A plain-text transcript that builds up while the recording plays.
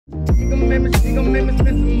Alright,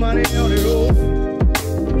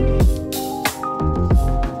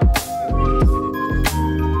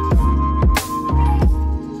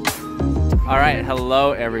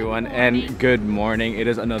 hello everyone and good morning. It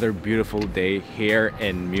is another beautiful day here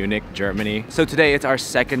in Munich, Germany. So today it's our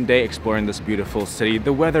second day exploring this beautiful city.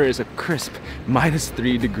 The weather is a crisp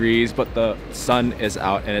 -3 degrees, but the sun is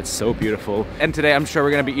out and it's so beautiful. And today I'm sure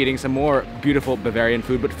we're going to be eating some more beautiful Bavarian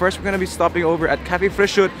food. But first we're going to be stopping over at Cafe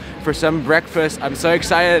Frischhut for some breakfast. I'm so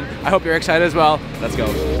excited. I hope you're excited as well. Let's go.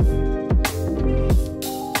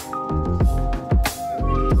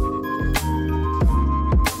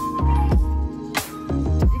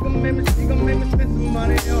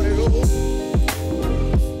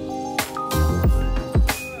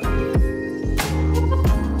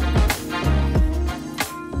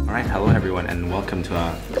 Alright, hello everyone and welcome to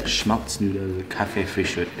Schmalznudel Cafe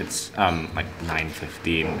Frischhut. It's like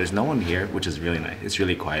 9:15. There's no one here, which is really nice. It's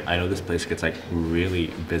really quiet. I know this place gets like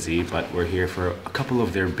really busy, but we're here for a couple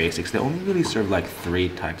of their basics. They only really serve like 3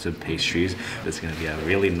 types of pastries. It's gonna be a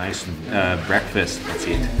really nice breakfast. Let's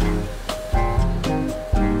eat.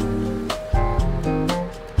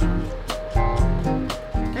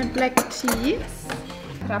 Black tea,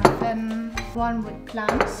 Krapfen, one with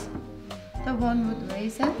plums, the one with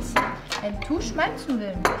raisins, and 2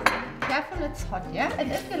 Schmalznudeln. Careful, it's hot, yeah?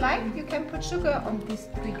 And if you like, you can put sugar on this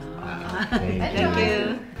drink. Thank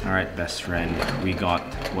you. Alright, best friend, we got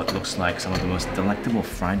what looks like some of the most delectable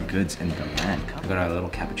fried goods in the land. We got our little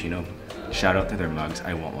cappuccino. Shout out to their mugs.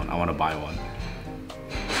 I want one. I want to buy one.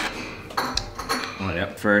 Oh,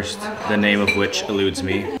 yep. First, the name of which eludes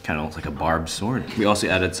me. Kind of looks like a barbed sword. We also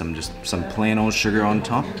added some plain old sugar on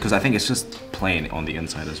top because I think it's just plain on the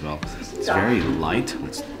inside as well. It's very light.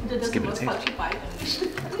 Let's give it a taste.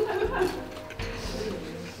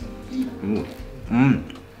 Ooh.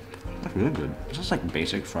 That's really good. It's just like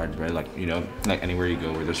basic fried bread, like, you know, like anywhere you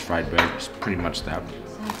go where there's fried bread, it's pretty much that.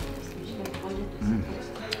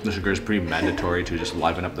 The sugar is pretty mandatory to just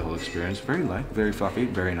liven up the whole experience. Very light, very fluffy,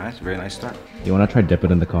 very nice start. You want to try dip it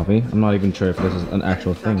in the coffee? I'm not even sure if this is an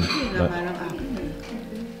actual thing, but...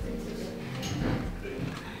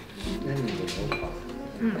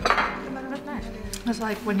 It's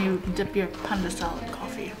like when you dip your panda salad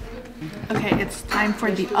coffee. Okay, it's time for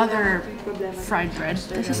the other fried bread.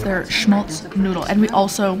 This is their Schmalznudel, and we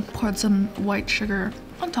also poured some white sugar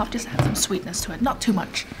on top, just add some sweetness to it, not too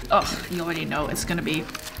much. Oh, you already know it's gonna be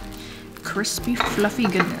crispy, fluffy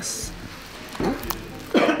goodness.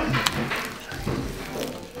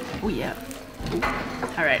 Oh yeah.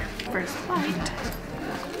 All right, first bite.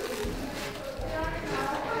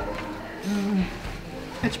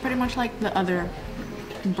 It's pretty much like the other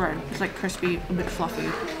bread. It's like crispy, a bit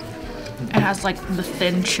fluffy. It has like the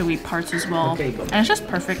thin, chewy parts as well, and it's just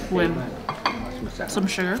perfect with some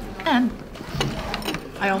sugar. And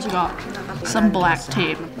I also got some black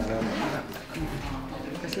tea.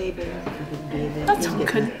 That's some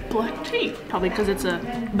good black tea. Probably because it's a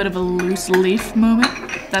bit of a loose leaf moment.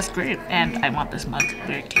 That's great, and I want this mug.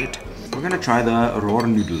 Very cute. We're gonna try the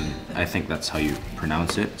Rohrnudeln. I think that's how you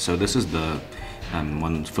pronounce it. So this is the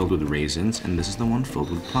one filled with raisins, and this is the one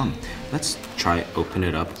filled with plum. Let's try open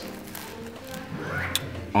it up.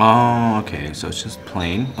 Oh, okay, so it's just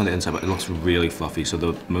plain on the inside, but it looks really fluffy. So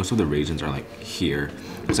most of the raisins are like here.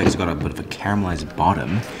 Looks like it's got a bit of a caramelized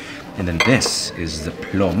bottom. And then this is the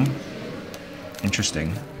plum.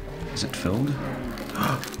 Interesting. Is it filled?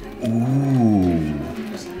 Ooh.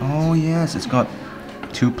 Oh yes, it's got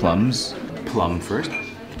 2 plums. Plum first.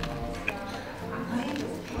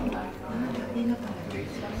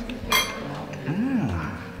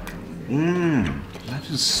 That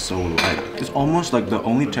is so light. It's almost like the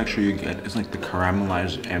only texture you get is like the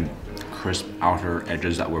caramelized and crisp outer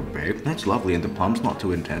edges that were baked. That's lovely, and the plum's not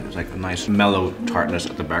too intense. It's like a nice mellow tartness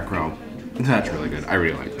at the background. That's really good. I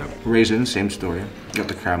really like that. Raisins, same story. You got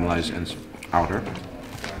the caramelized and outer.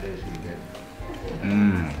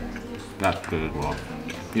 That's good as well.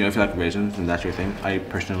 You know, if you like raisins and that's your thing, I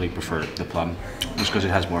personally prefer the plum just because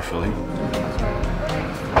it has more filling.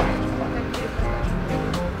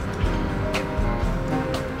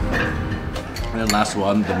 And then last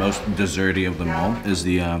one, the most desserty of them all, is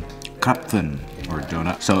the Krapfen, or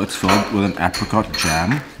donut. So it's filled with an apricot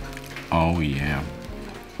jam. Oh yeah.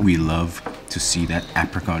 We love to see that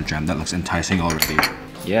apricot jam. That looks enticing already.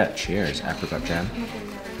 Yeah, cheers, apricot jam.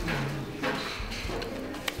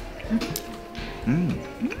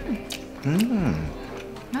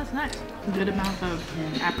 That's It's nice. A good amount of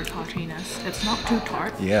apricotiness. It's not too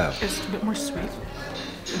tart. Yeah. It's a bit more sweet.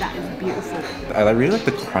 That is beautiful. I really like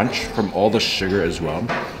the crunch from all the sugar as well.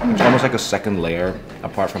 It's almost like a second layer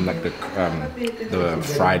apart from like the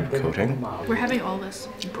fried coating. We're having all this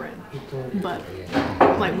bread, but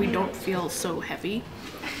like we don't feel so heavy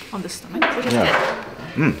on the stomach, which is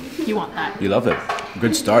good. You want that. You love it.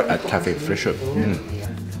 Good start at Cafe Frischhut.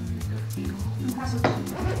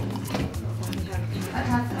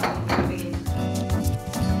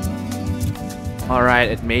 Alright,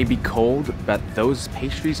 it may be cold, but those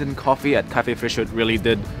pastries and coffee at Cafe Frischhut really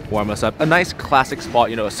did warm us up. A nice classic spot,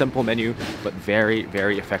 you know, a simple menu, but very,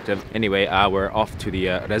 very effective. Anyway, we're off to the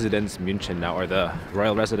Residenz München now, or the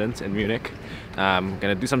Royal Residence in Munich.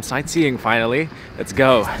 Gonna do some sightseeing finally. Let's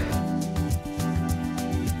go.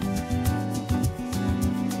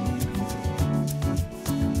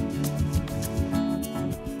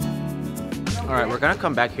 Alright, we're gonna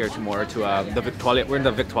come back here tomorrow to the Victoria. We're in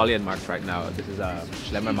the Victorian Markt right now. This is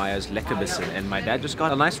Schlemmermeyer's Leckerbissen, and my dad just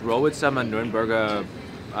got a nice roll with some Nürnberger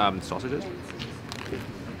sausages.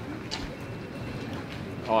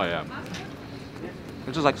 Oh yeah.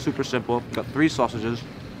 This is like super simple. Got 3 sausages,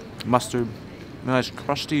 mustard, a nice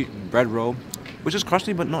crusty bread roll, which is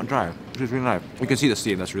crusty but not dry, which is really nice. You can see the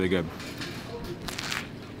steam, that's really good.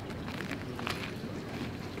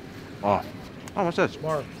 Oh, what's this?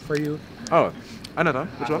 More for you. Oh, another.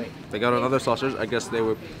 Which one? They got another sausage. I guess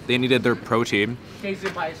they needed their protein.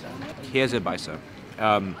 Käsebeise.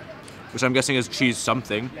 Which I'm guessing is cheese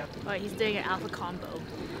something. Alright, he's doing an alpha combo.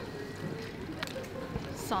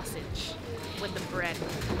 Sausage with the bread.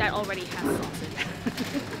 That already has sausage.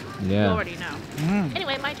 Yeah. You already know.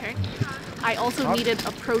 Anyway, my turn. I also needed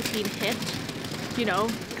a protein hit. You know,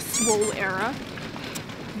 swole era.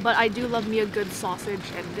 But I do love me a good sausage,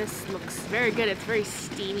 and this looks very good. It's very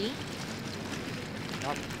steamy.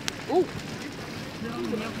 Ooh.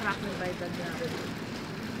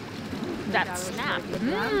 That snap.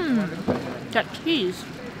 That cheese.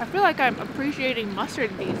 I feel like I'm appreciating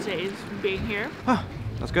mustard these days being here. Huh,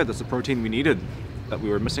 that's good. That's the protein we needed that we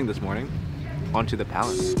were missing this morning. Onto the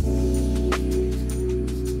palace.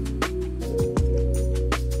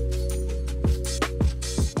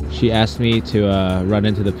 She asked me to run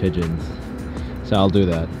into the pigeons, so I'll do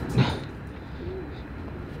that.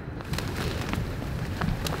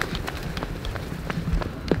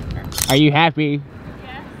 Are you happy?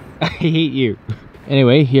 Yes. I hate you.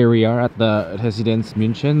 Anyway, here we are at the Residenz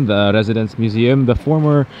München, the Residence Museum, the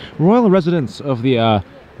former royal residence of the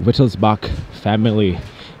Wittelsbach family.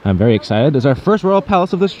 I'm very excited. It's our first royal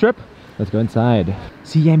palace of this trip. Let's go inside.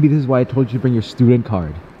 See, Yambi, this is why I told you to bring your student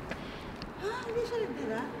card.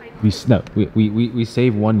 We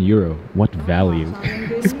save €1. What value?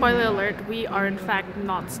 Spoiler alert, we are in fact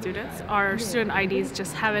not students. Our student IDs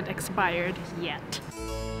just haven't expired yet.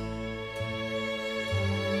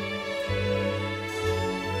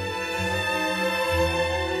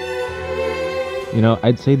 You know,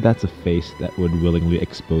 I'd say that's a face that would willingly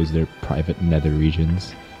expose their private nether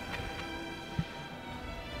regions.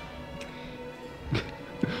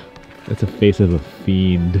 That's a face of a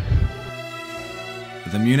fiend.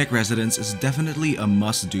 The Munich residence is definitely a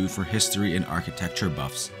must-do for history and architecture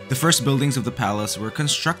buffs. The first buildings of the palace were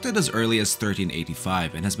constructed as early as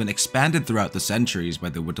 1385 and has been expanded throughout the centuries by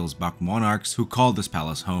the Wittelsbach monarchs who called this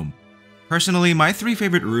palace home. Personally, my 3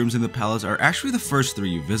 favorite rooms in the palace are actually the first 3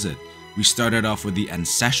 you visit. We started off with the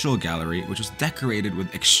Ancestral Gallery, which was decorated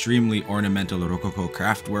with extremely ornamental Rococo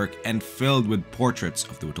craftwork and filled with portraits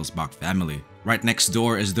of the Wittelsbach family. Right next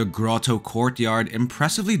door is the Grotto Courtyard,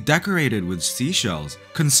 impressively decorated with seashells.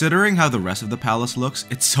 Considering how the rest of the palace looks,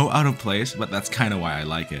 it's so out of place, but that's kinda why I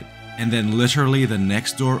like it. And then literally the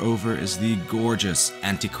next door over is the gorgeous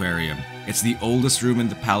Antiquarium. It's the oldest room in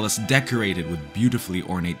the palace, decorated with beautifully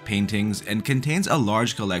ornate paintings, and contains a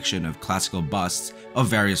large collection of classical busts of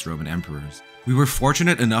various Roman emperors. We were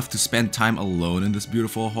fortunate enough to spend time alone in this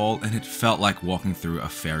beautiful hall, and it felt like walking through a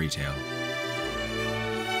fairy tale.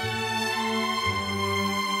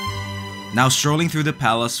 Now strolling through the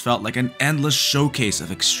palace felt like an endless showcase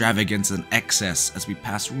of extravagance and excess as we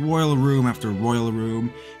passed royal room after royal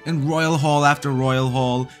room and royal hall after royal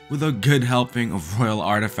hall with a good helping of royal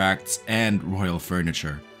artifacts and royal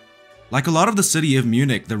furniture. Like a lot of the city of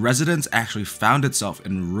Munich, the residence actually found itself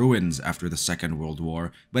in ruins after the Second World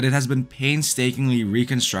War, but it has been painstakingly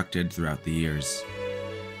reconstructed throughout the years.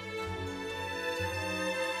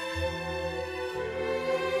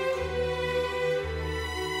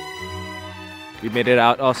 We made it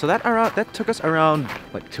out. Oh, so that took us around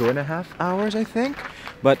like 2.5 hours, I think.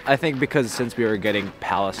 But I think because since we were getting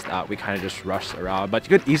palaced out, we kind of just rushed around. But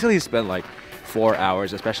you could easily spend like 4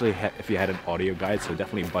 hours, especially if you had an audio guide, so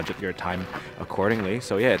definitely budget your time accordingly.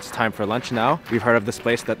 So yeah, it's time for lunch now. We've heard of this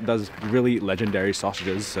place that does really legendary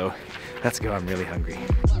sausages, so let's go. I'm really hungry.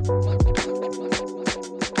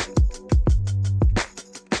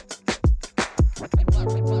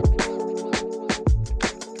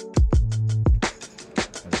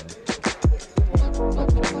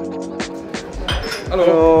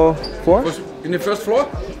 Hello. Four? In the first floor?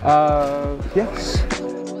 Yes.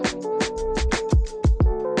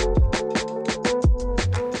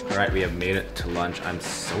 Alright, we have made it to lunch. I'm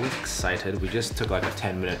so excited. We just took like a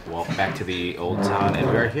 10-minute walk back to the old town, and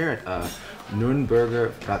we're here at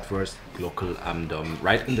Nürnberger Bratwurst Glöckl am Dom,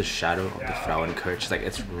 right in the shadow of the Frauenkirche. Like,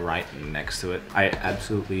 it's right next to it. I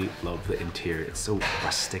absolutely love the interior. It's so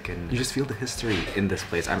rustic, and you just feel the history in this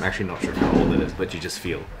place. I'm actually not sure how old it is, but you just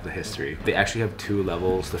feel the history. They actually have 2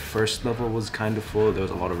 levels. The first level was kind of full. There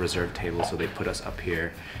was a lot of reserved tables, so they put us up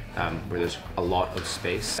here where there's a lot of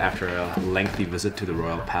space. After a lengthy visit to the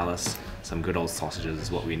Royal Palace, some good old sausages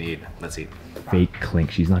is what we need. Let's eat. Fake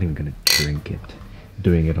clink. She's not even gonna drink it.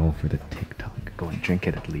 Doing it all for the TikTok. Go and drink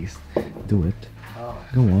it at least. Do it.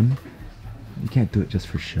 Go on. You can't do it just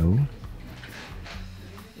for show.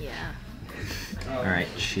 Yeah. Alright,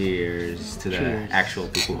 cheers to the actual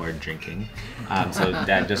people who are drinking. So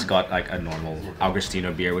Dad just got like a normal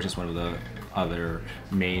Augustiner beer, which is one of the other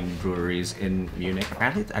main breweries in Munich.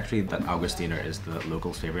 Apparently it's actually that Augustiner is the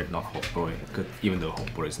local's favorite, not Hofbräu, even though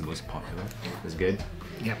Hofbräu is the most popular. It's good.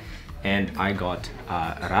 Yep. And I got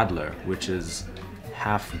Radler, which is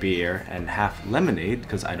half beer and half lemonade,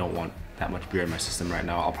 because I don't want that much beer in my system right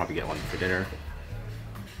now. I'll probably get one for dinner.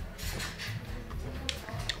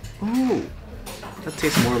 Ooh, that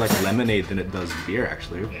tastes more like lemonade than it does beer,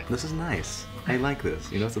 actually. This is nice. I like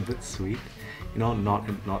this. You know, it's a bit sweet. You know, not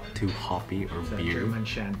too hoppy or beer. German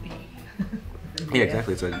shandy. Yeah,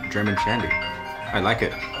 exactly. It's a German shandy. I like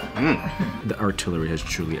it. The artillery has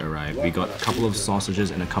truly arrived. We got a couple of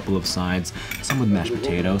sausages and a couple of sides, some with mashed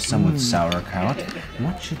potatoes, some with sauerkraut.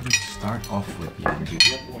 What should we start off with, Yandy?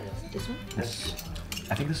 This one? This,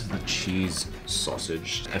 I think this is the cheese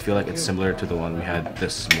sausage. I feel like it's similar to the one we had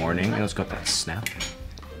this morning. And it's got that snap.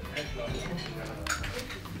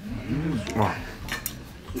 Oh,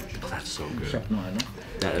 that's so good.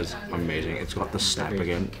 That is amazing. It's got the snap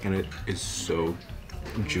again, and it is so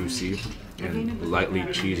juicy and lightly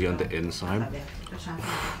cheesy on the inside.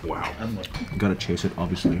 Wow. Gotta chase it,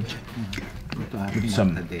 obviously, with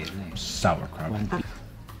some sauerkraut.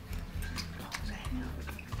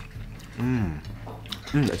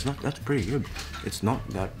 That's pretty good. It's not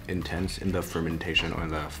that intense in the fermentation or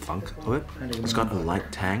the funk of it. It's got a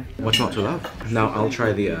light tang. What's not to love? Now I'll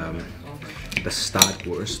try the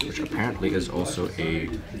Stadwurst, which apparently is also a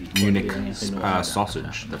Munich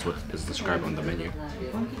sausage. That's what is described on the menu.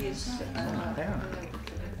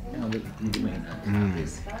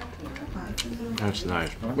 That's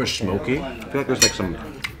nice. We're smoky. I feel like there's like some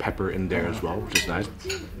pepper in there as well, which is nice.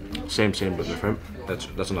 Same but different.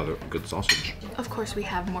 That's another good sausage. Of course, we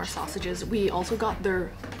have more sausages. We also got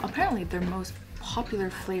apparently their most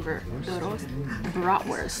popular flavor, the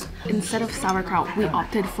bratwurst. Instead of sauerkraut, we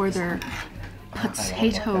opted for their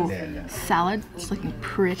potato salad. It's looking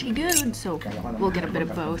pretty good, so we'll get a bit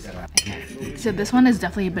of both. So this one is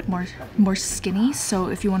definitely a bit more skinny, so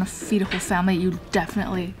if you want to feed a whole family, you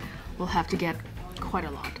definitely will have to get quite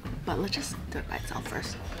a lot. But let's just do it by itself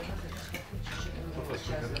first.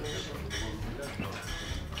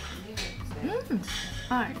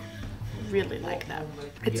 I really like that.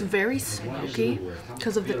 It's very smoky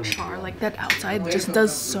because of the char. Like, that outside just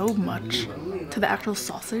does so much to the actual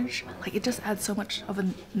sausage. Like, it just adds so much of a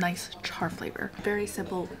nice char flavor. Very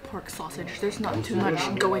simple pork sausage. There's not too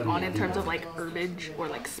much going on in terms of like herbage or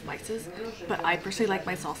like spices, but I personally like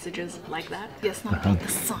my sausages like that. Yes, not about the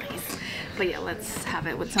size, but yeah, let's have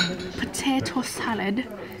it with some potato salad.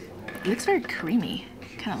 It looks very creamy.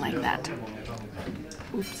 Kind of like that.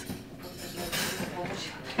 Oops.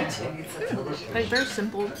 Like, very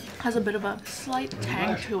simple, has a bit of a slight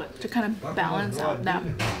tang to it to kind of balance out that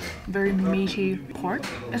very meaty pork.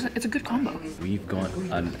 It's a good combo. We've got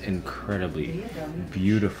an incredibly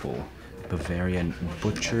beautiful Bavarian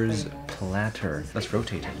butcher's platter that's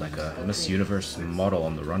rotated like a Miss Universe model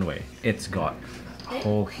on the runway. It's got a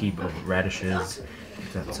whole heap of radishes,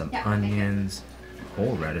 we've got some onions,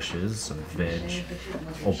 whole radishes, some veg,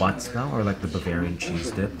 obatzda, or like the Bavarian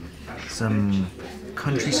cheese dip, some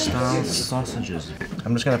country-style sausages.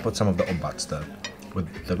 I'm just gonna put some of the obatzda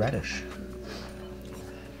with the radish.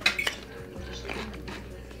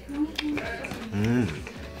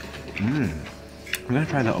 I'm gonna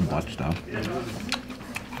try the Obot stuff.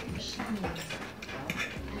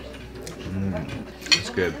 It's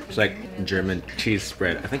good. It's like German cheese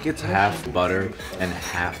spread. I think it's half butter and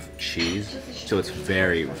half cheese. So it's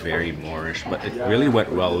very, very Moorish. But it really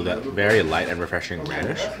went well with that very light and refreshing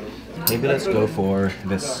radish. Maybe let's go for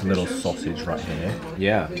this little sausage right here.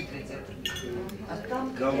 Yeah.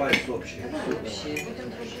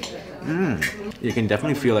 You can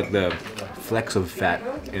definitely feel like the flecks of fat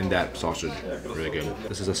in that sausage. Really good.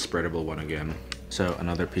 This is a spreadable one again. So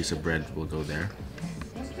another piece of bread will go there.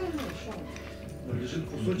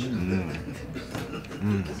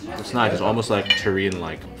 It's nice. It's almost like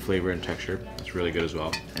terrine-like flavor and texture. It's really good as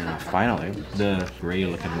well. And finally, the gray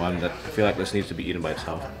looking one that I feel like this needs to be eaten by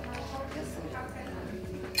itself.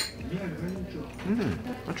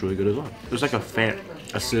 That's really good as well. There's like a faint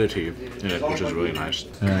acidity in it, which is really nice.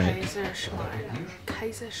 All right.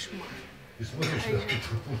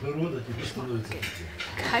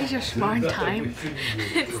 Kaiserschmarrn time.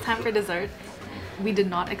 It's time for dessert. We did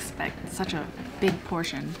not expect such a big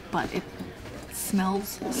portion, but it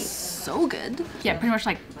smells so good. Yeah, pretty much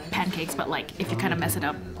like pancakes, but like if you kind of mess it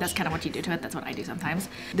up, that's kind of what you do to it. That's what I do sometimes.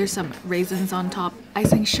 There's some raisins on top,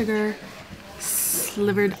 icing sugar,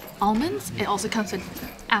 slivered almonds. It also comes with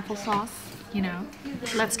applesauce, you know.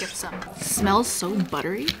 Let's get some. Smells so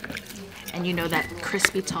buttery, and you know that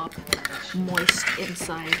crispy top, moist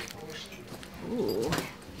inside. Ooh,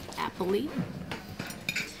 appley.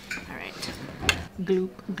 All right,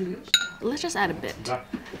 gloop gloop. Let's just add a bit.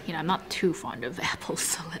 You know, I'm not too fond of apples,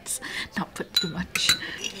 so let's not put too much.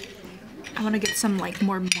 I want to get some like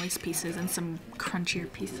more moist pieces and some crunchier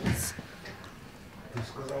pieces.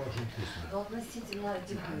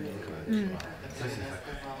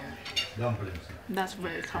 That's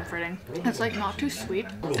very comforting. It's like not too sweet,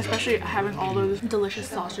 especially having all those delicious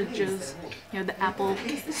sausages. You know, the apple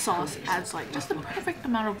sauce adds like just the perfect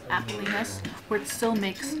amount of appliness where it still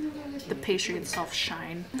makes the pastry itself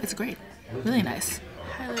shine. It's great. Really nice.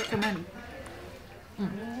 Highly recommend.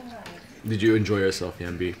 Did you enjoy yourself,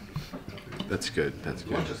 Yambi? That's good. That's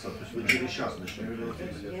good.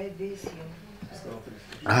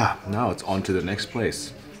 Now it's on to the next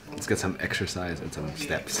place. Let's get some exercise and some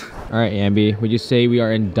steps. All right, Ambi, would you say we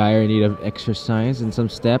are in dire need of exercise and some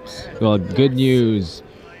steps? Well, good news.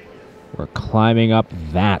 We're climbing up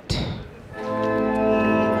that.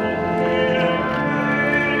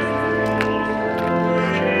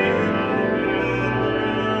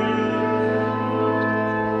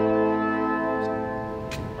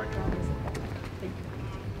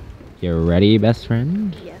 You ready, best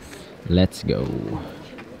friend? Yes. Let's go.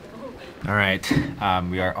 All right,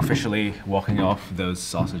 we are officially walking off those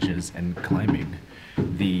sausages and climbing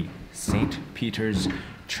the St. Peter's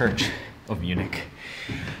Church of Munich.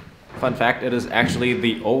 Fun fact, it is actually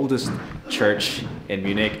the oldest church in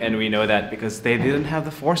Munich, and we know that because they didn't have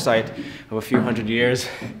the foresight of a few hundred years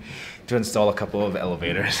to install a couple of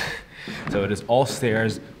elevators. So it is all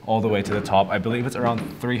stairs all the way to the top. I believe it's around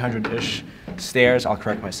 300-ish stairs. I'll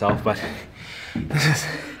correct myself, but this is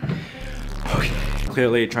okay.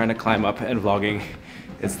 Clearly trying to climb up and vlogging,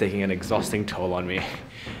 it's taking an exhausting toll on me.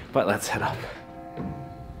 But let's head up.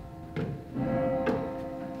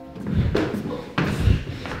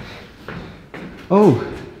 Oh!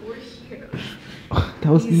 Oh, that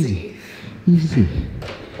was easy. Easy.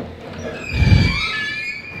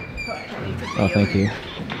 Oh, thank you.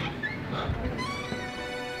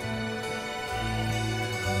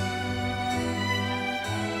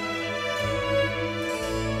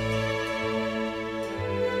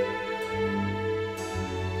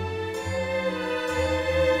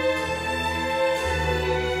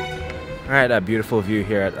 Alright, a beautiful view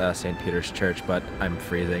here at St. Peter's Church, but I'm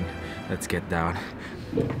freezing. Let's get down.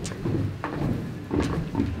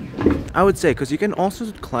 I would say, because you can also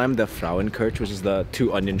climb the Frauenkirche, which is the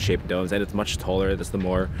two onion-shaped domes, and it's much taller. That's the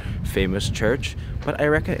more famous church. But I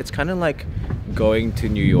reckon it's kind of like going to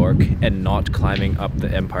New York and not climbing up the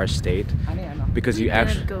Empire State, because you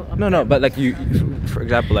actually but like you, for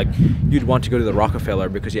example, like you'd want to go to the Rockefeller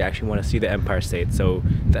because you actually want to see the Empire State. So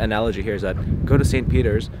the analogy here is that go to St.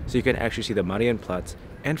 Peter's so you can actually see the Marienplatz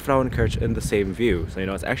and Frauenkirche in the same view. So you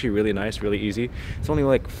know, it's actually really nice, really easy. It's only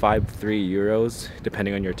like 3 euros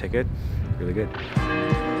depending on your ticket. Really good.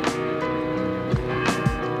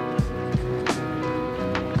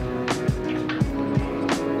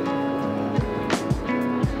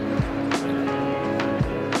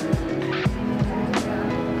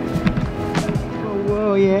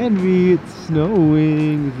 Oh yeah, Envy, it's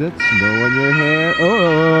snowing. Is that snow on your hair?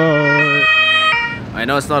 Oh! I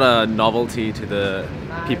know it's not a novelty to the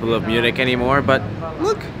people of Munich anymore, but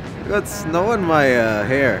look, I got snow on my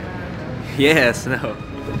hair. Yes, no.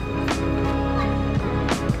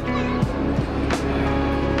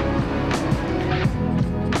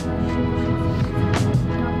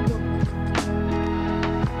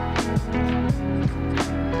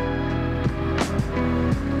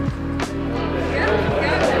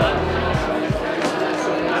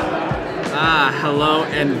 Hello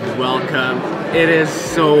and welcome. It is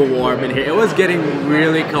so warm in here. It was getting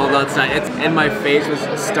really cold outside, and my face was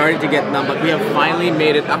starting to get numb, but we have finally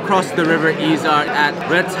made it across the River Isar at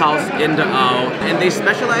Wirsthaus in the Au. And they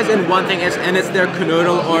specialize in one thing, and it's their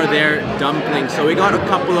knödel or their dumplings. So we got a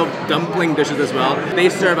couple of dumpling dishes as well. They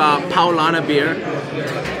serve Paulaner beer.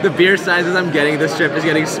 The beer sizes I'm getting this trip is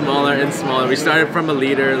getting smaller and smaller. We started from a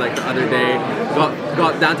liter like the other day,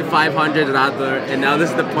 got down to 500 rather, and now this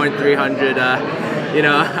is the 0.300. You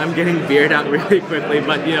know, I'm getting beered out really quickly,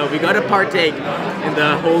 but you know, we gotta partake in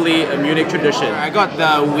the holy Munich tradition. I got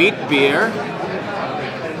the wheat beer.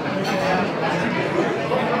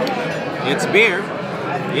 It's beer.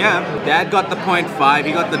 Yeah. Dad got the 0.5.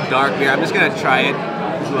 He got the dark beer. I'm just gonna try it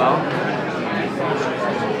as well.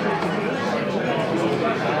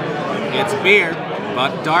 It's beer,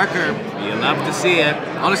 but darker. You love to see it.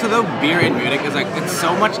 Honestly though, beer in Munich is like, it's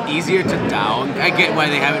so much easier to down. I get why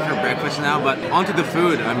they have it for breakfast now, but onto the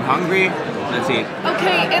food. I'm hungry. Let's eat.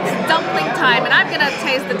 Okay, it's dumpling time, and I'm gonna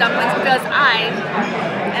taste the dumplings because I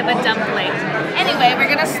am a dumpling. Anyway,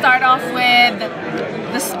 we're gonna start off with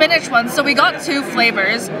the spinach one. So we got two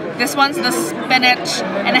flavors. This one's the spinach,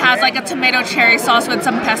 and it has like a tomato cherry sauce with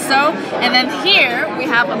some pesto. And then here we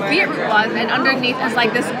have a beetroot one, and underneath is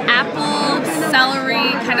like this apple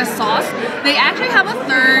celery kind of sauce. They actually have a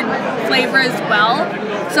third flavor as well.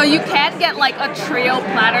 So you can get like a trio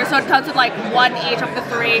platter. So it comes with like one each of the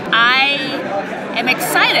three. I am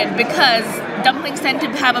excited because dumplings tend to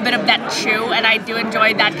have a bit of that chew, and I do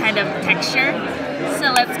enjoy that kind of texture.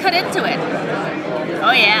 So let's cut into it.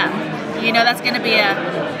 Oh yeah, you know that's gonna be a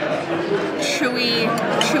chewy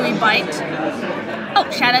bite. Oh,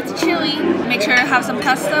 shout out to Chewy. Make sure to have some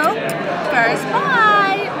pesto. First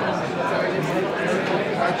bite.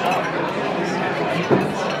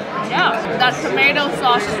 Yeah, that tomato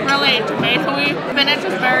sauce is really tomatoey. Spinach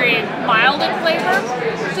is very mild in flavor,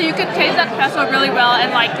 so you can taste that pesto really well,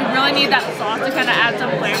 and like you really need that sauce to kind of add some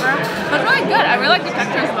flavor. But it's really good. I really like the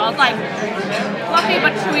texture as well. It's like fluffy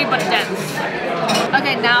but chewy but dense.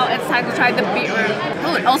 Okay, now it's time to try the beetroot.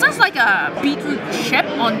 Oh, it also has like a beetroot chip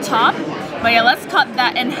on top. But yeah, let's cut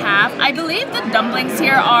that in half. I believe the dumplings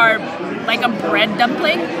here are like a bread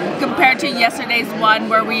dumpling compared to yesterday's one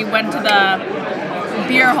where we went to the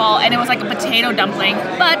beer hall and it was like a potato dumpling.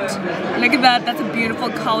 But look at that, that's a beautiful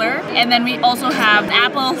color. And then we also have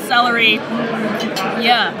apple celery.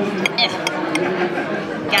 Yeah.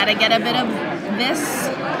 Gotta get a bit of this.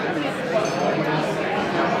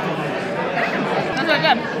 That's really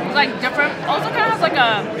good. It's like different. Also kind of has like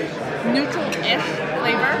a neutral-ish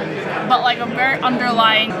flavor, but like a very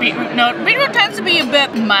underlying beetroot note. Beetroot tends to be a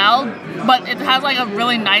bit mild, but it has like a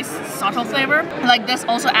really nice subtle flavor. Like this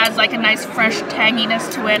also adds like a nice fresh tanginess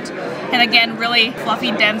to it. And again, really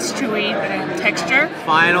fluffy, dense, chewy texture.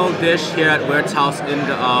 Final dish here at Wirsthaus in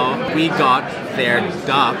the Au. We got their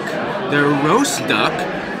duck, their roast duck,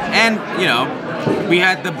 and you know, we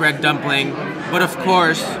had the bread dumpling, but of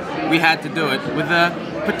course, we had to do it with a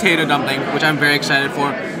potato dumpling, which I'm very excited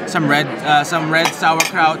for. Some red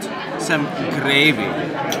sauerkraut, some gravy.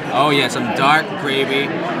 Oh yeah, some dark gravy,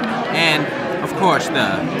 and of course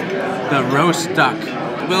the roast duck.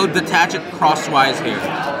 We'll detach it crosswise here.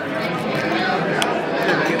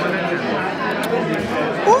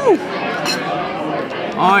 Ooh!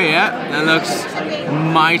 Oh yeah, that looks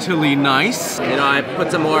mightily nice. You know, I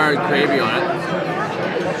put some more gravy on it.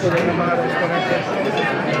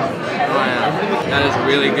 Oh yeah, that is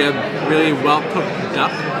really good, really well cooked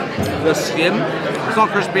duck. The skin, it's not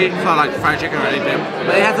crispy, it's not like fried chicken or anything,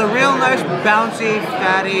 but it has a real nice bouncy,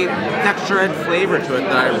 fatty texture and flavor to it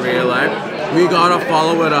that I really like. We gotta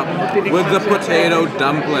follow it up with the potato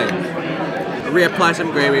dumpling. Reapply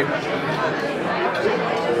some gravy.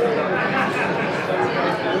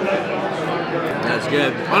 That's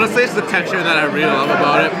good. Honestly, it's the texture that I really love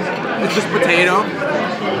about it. It's just potato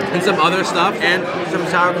and some other stuff and some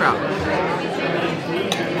sauerkraut.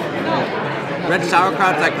 Red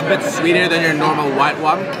sauerkraut's like a bit sweeter than your normal white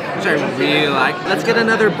one, which I really like. Let's get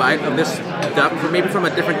another bite of this duck, maybe from a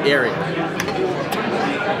different area.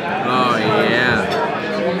 Oh yeah.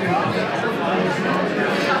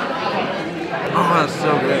 Oh, that's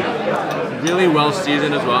so good. Really well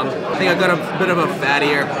seasoned as well. I think I got a bit of a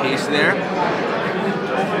fattier paste there.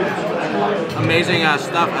 Amazing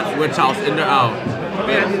stuff at Wirsthaus in the Au.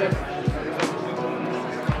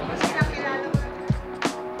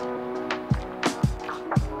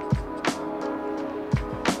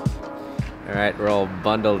 All right, we're all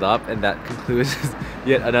bundled up, and that concludes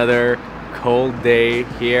yet another cold day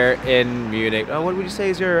here in Munich. Oh, what would you say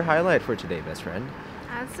is your highlight for today, best friend?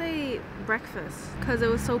 I'd say breakfast, because it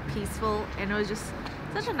was so peaceful and it was just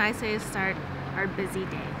such a nice way to start our busy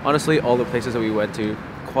day. Honestly, all the places that we went to,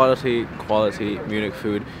 quality Munich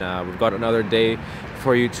food. We've got another day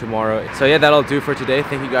for you tomorrow. So yeah, that'll do for today.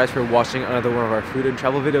 Thank you guys for watching another one of our food and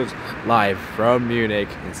travel videos live from Munich,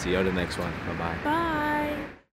 and see you on the next one. Bye-bye. Bye.